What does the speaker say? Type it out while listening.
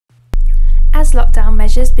As lockdown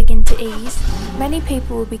measures begin to ease, many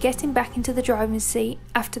people will be getting back into the driving seat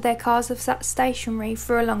after their cars have sat stationary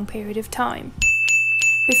for a long period of time.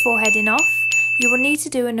 Before heading off, you will need to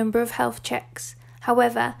do a number of health checks.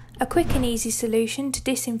 However, a quick and easy solution to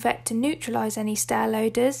disinfect and neutralise any stale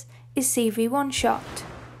odours is CV1 shot.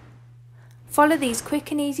 Follow these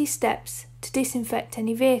quick and easy steps to disinfect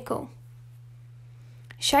any vehicle.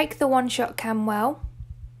 Shake the one-shot can well,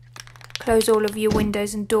 close all of your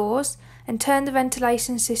windows and doors, and turn the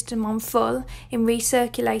ventilation system on full in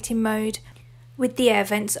recirculating mode with the air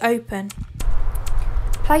vents open.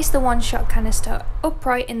 Place the one-shot canister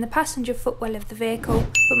upright in the passenger footwell of the vehicle,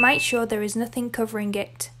 but make sure there is nothing covering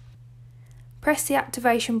it. Press the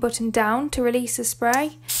activation button down to release the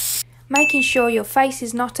spray, making sure your face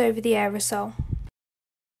is not over the aerosol.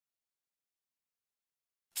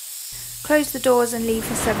 Close the doors and leave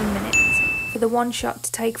for 7 minutes for the one shot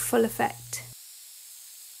to take full effect.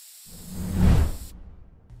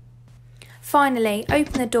 Finally,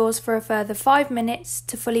 open the doors for a further 5 minutes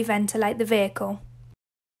to fully ventilate the vehicle.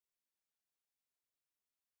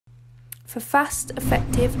 For fast,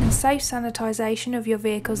 effective and safe sanitisation of your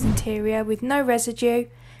vehicle's interior with no residue,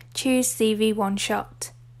 choose CV1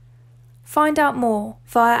 Shot. Find out more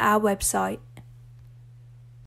via our website.